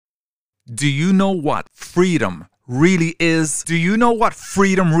Do you know what freedom really is? Do you know what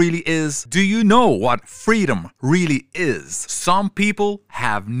freedom really is? Do you know what freedom really is? Some people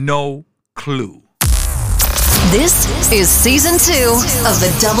have no clue. This is season 2 of the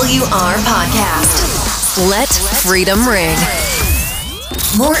WR podcast. Let freedom ring.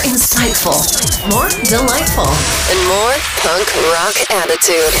 More insightful, more delightful, and more punk rock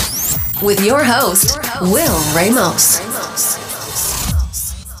attitude. With your host, Will Ramos.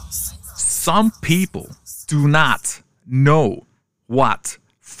 Some people do not know what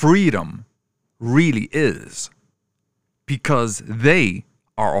freedom really is because they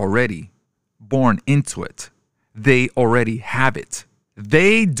are already born into it. They already have it.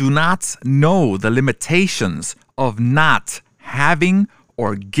 They do not know the limitations of not having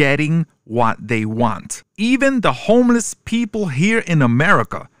or getting what they want. Even the homeless people here in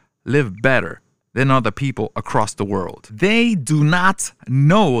America live better than other people across the world. They do not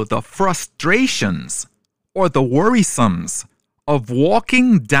know the frustrations or the worrisomes of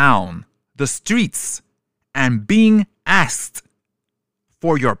walking down the streets and being asked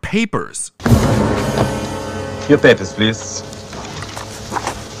for your papers. Your papers, please.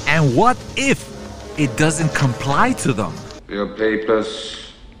 And what if it doesn't comply to them? Your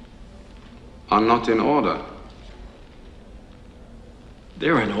papers are not in order.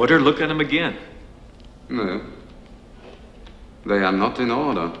 They're in order. Look at them again. No, they are not in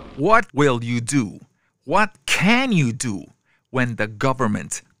order. What will you do? What can you do when the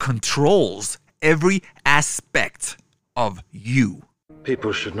government controls every aspect of you?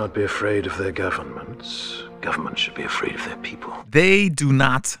 People should not be afraid of their governments. Governments should be afraid of their people. They do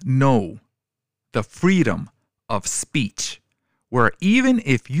not know the freedom of speech, where even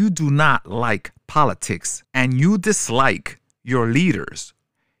if you do not like politics and you dislike your leaders,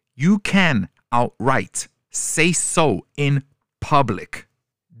 you can outright say so in public.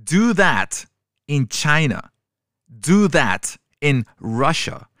 Do that in China. Do that in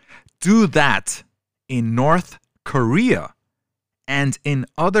Russia. Do that in North Korea and in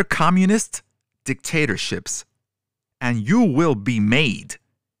other communist dictatorships, and you will be made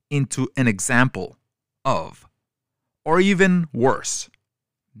into an example of, or even worse,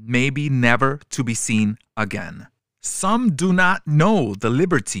 maybe never to be seen again. Some do not know the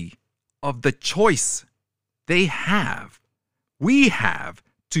liberty of the choice they have. We have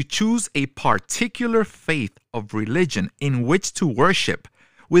to choose a particular faith of religion in which to worship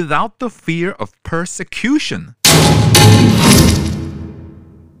without the fear of persecution.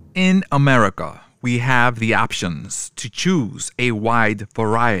 In America, we have the options to choose a wide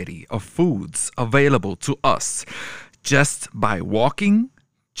variety of foods available to us just by walking,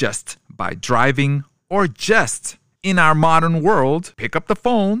 just by driving, or just in our modern world, pick up the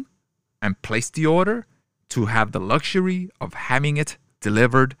phone and place the order to have the luxury of having it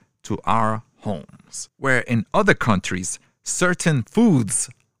delivered to our homes. Where in other countries, certain foods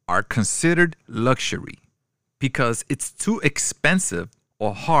are considered luxury because it's too expensive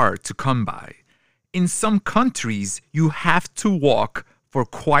or hard to come by. In some countries, you have to walk for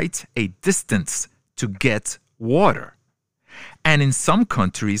quite a distance to get water. And in some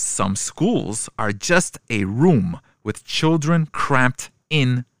countries, some schools are just a room with children cramped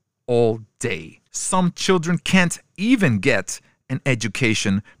in all day. Some children can't even get an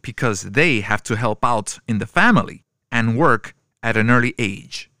education because they have to help out in the family and work at an early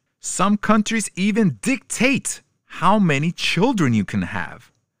age. Some countries even dictate how many children you can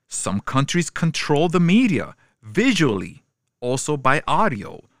have. Some countries control the media visually, also by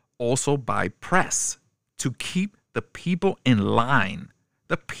audio, also by press, to keep the people in line,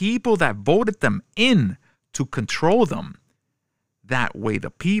 the people that voted them in to control them. That way the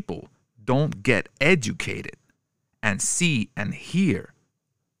people don't get educated and see and hear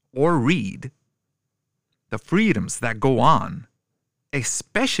or read the freedoms that go on,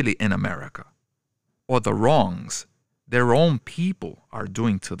 especially in America, or the wrongs their own people are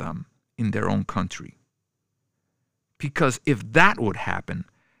doing to them in their own country. Because if that would happen,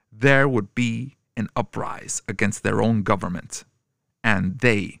 there would be an uprising against their own government, and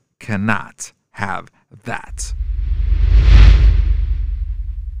they cannot have that.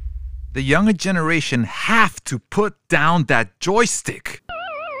 The younger generation have to put down that joystick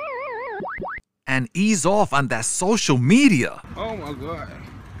and ease off on that social media. Oh my God.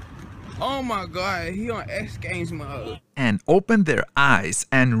 Oh my God, he on X Games mode. And open their eyes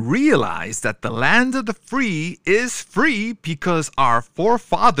and realize that the land of the free is free because our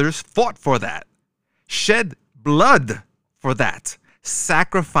forefathers fought for that, shed blood for that,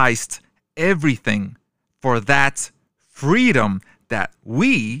 sacrificed everything for that freedom that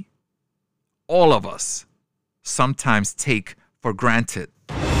we, all of us, sometimes take for granted.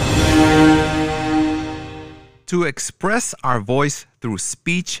 To express our voice through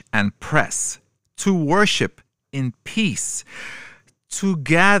speech and press, to worship in peace, to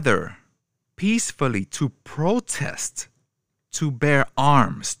gather peacefully, to protest, to bear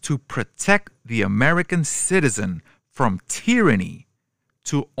arms, to protect the American citizen from tyranny,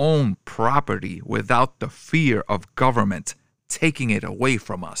 to own property without the fear of government taking it away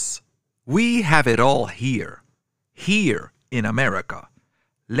from us. We have it all here in America.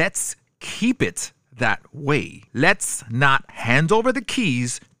 Let's keep it that way. Let's not hand over the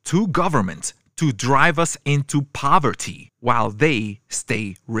keys to government to drive us into poverty while they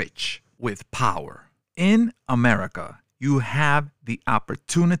stay rich with power. In America, you have the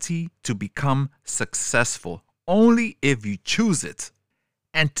opportunity to become successful only if you choose it.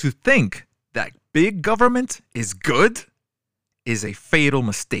 And to think that big government is good is a fatal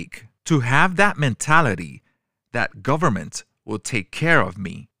mistake. To have that mentality that government will take care of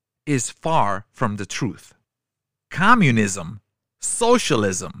me is far from the truth. Communism,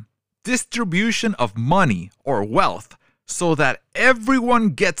 socialism, distribution of money or wealth so that everyone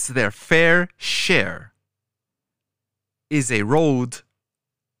gets their fair share is a road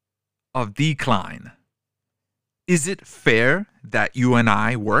of decline. Is it fair that you and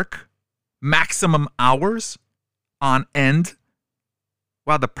I work maximum hours on end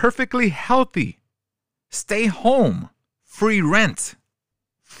while the perfectly healthy stay home, free rent,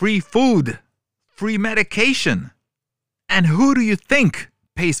 free food, free medication? And who do you think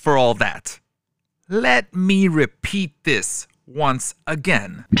pays for all that? Let me repeat this once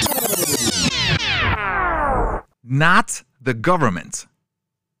again. Not the government.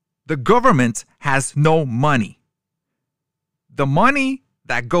 The government has no money. The money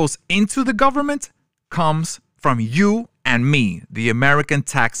that goes into the government comes from you and me, the American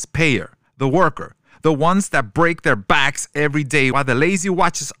taxpayer, the worker, the ones that break their backs every day while the lazy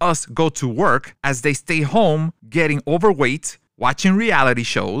watches us go to work as they stay home getting overweight, watching reality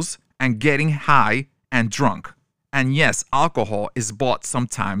shows, and getting high and drunk. And yes, alcohol is bought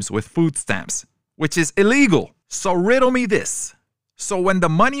sometimes with food stamps, which is illegal. So riddle me this. So when the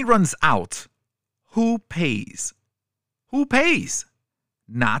money runs out, who pays? Who pays?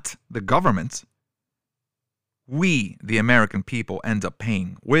 Not the government. We, the American people, end up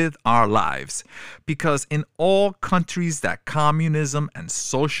paying with our lives. Because in all countries that communism and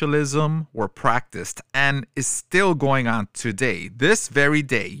socialism were practiced and is still going on today, this very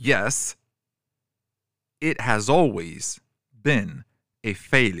day, yes, it has always been a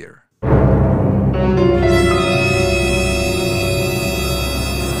failure.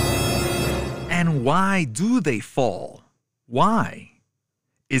 And why do they fall? Why?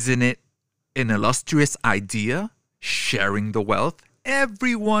 Isn't it an illustrious idea? Sharing the wealth?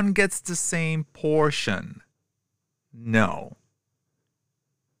 Everyone gets the same portion. No.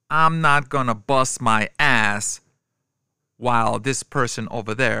 I'm not gonna bust my ass while this person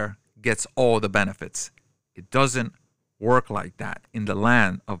over there gets all the benefits. It doesn't work like that in the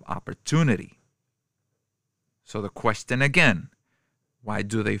land of opportunity. So the question again, why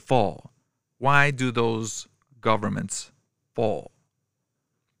do they fall? Why do those governments fall?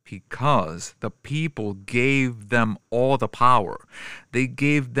 Because the people gave them all the power. They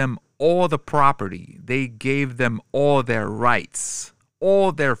gave them all the property. They gave them all their rights,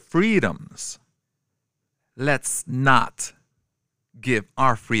 all their freedoms. Let's not give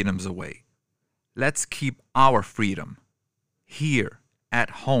our freedoms away. Let's keep our freedom here at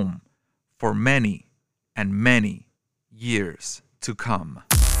home for many and many years to come.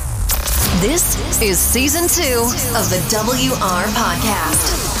 This is season 2 of the WR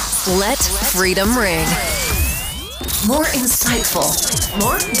podcast. Let freedom ring. More insightful,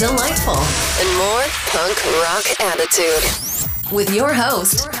 more delightful, and more punk rock attitude. With your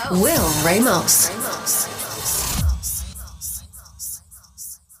host, Will Ramos.